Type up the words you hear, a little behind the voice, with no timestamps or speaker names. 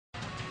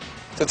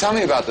So tell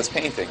me about this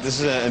painting. This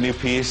is a new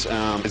piece.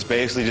 It's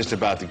basically just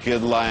about the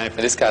good life.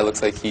 This guy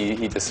looks like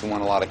he just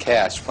won a lot of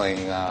cash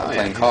playing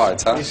playing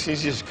cards, huh?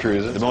 He's just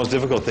cruising. The most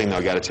difficult thing, though,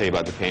 I got to tell you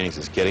about the paintings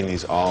is getting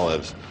these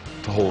olives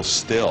to hold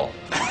still.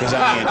 Because,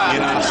 I mean,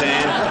 you know what I'm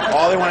saying?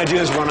 All they want to do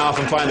is run off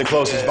and find the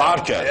closest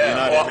vodka. Yeah. You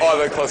know what I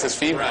mean? Or the closest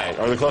female. Right.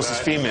 Or the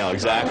closest female,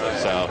 exactly.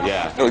 So,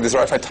 yeah. No, is it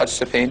right if I touch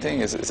the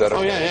painting? Is that okay?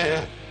 Oh,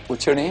 yeah.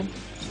 What's your name?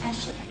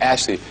 Ashley.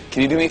 Ashley,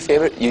 can you do me a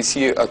favor? You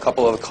see a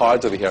couple of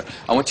cards over here.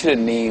 I want you to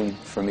name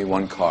for me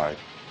one card.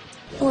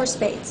 4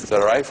 spades. Is that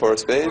all right? 4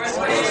 spades? 4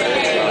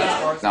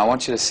 spades. Now I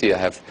want you to see I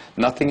have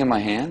nothing in my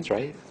hands,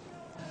 right?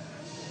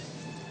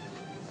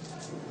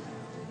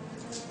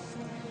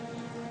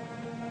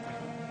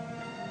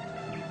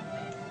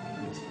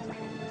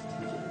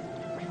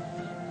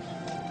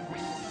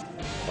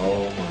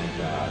 Oh, my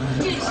God.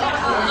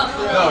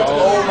 No,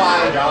 oh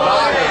my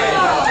God.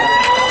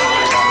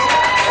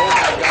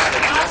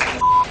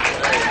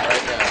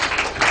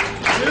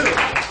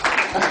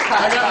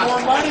 I got more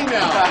money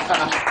now.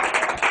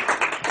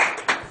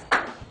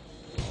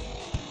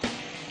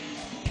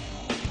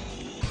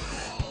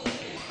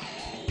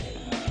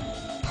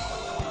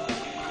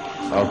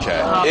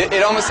 Okay.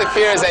 It almost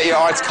appears that your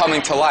art's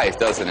coming to life,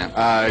 doesn't it?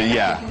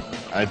 Yeah,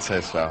 I'd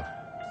say so.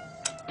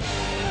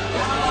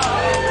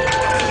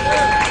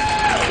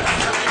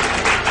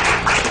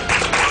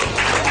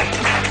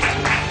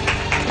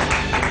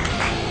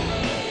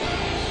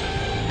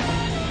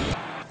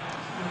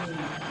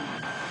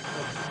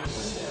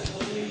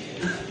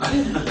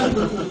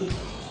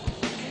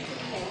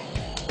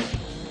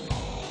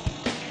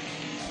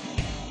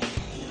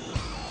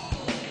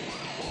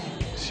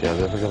 See how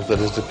difficult that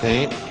is to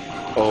paint?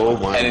 Oh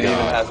my God. And it even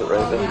has it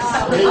right there.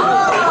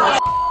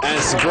 And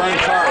it's a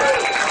burnt card.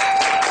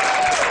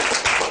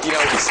 You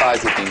know,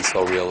 besides it being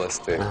so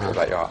realistic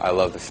about your art, I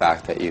love the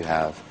fact that you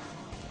have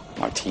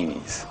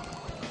martinis.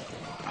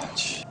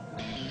 Ouch.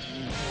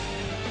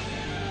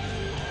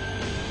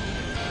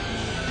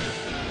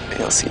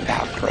 You'll see it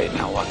happen right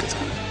now. Look, it's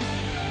gonna.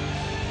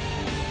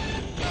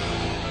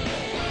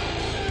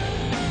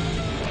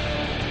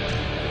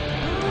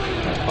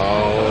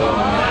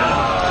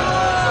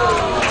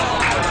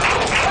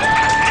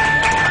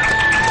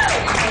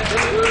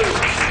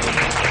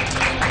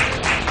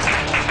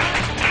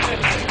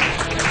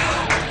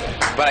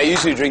 But I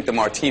usually drink the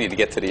martini to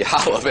get to the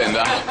olive, and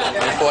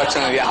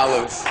unfortunately the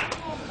olive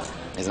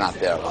is not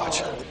there.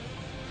 Watch.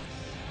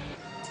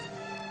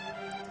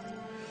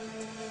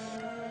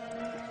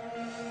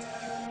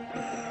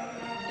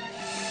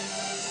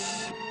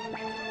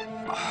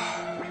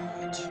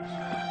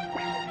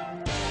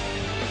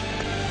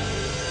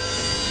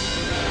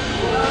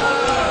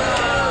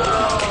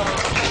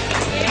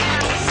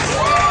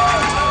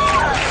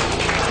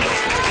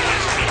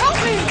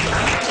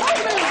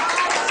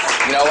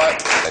 You know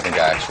what? I think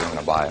I actually want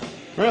to buy it.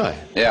 Really?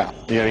 Yeah.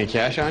 You got any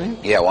cash on you?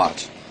 Yeah,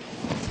 watch.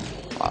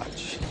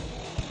 Watch.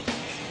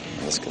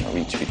 I'm just going to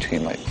reach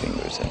between my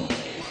fingers and...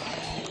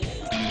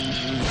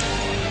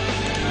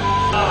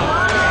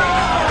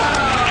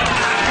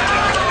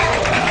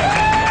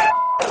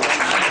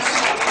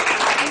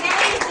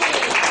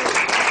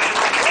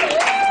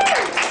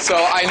 So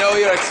I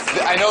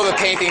know the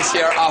paintings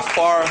here are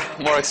far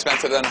more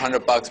expensive than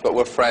 $100, but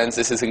we're friends.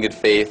 This is in good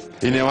faith.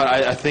 You know what?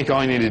 I think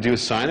all you need to do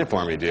is sign it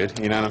for me, dude.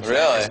 You know what I'm saying?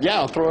 Really? Yeah,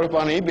 I'll throw it up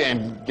on eBay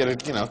and get a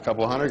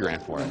couple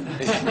 $100,000 for it.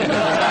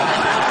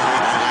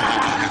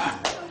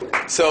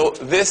 So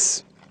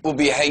this will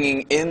be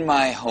hanging in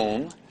my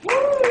home.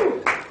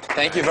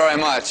 Thank you very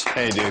much.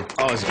 Hey, dude.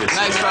 Always good.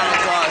 Nice round of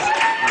applause.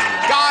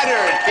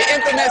 Goddard, the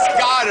infamous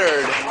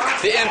Goddard.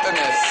 The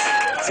infamous.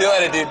 See you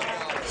later, dude.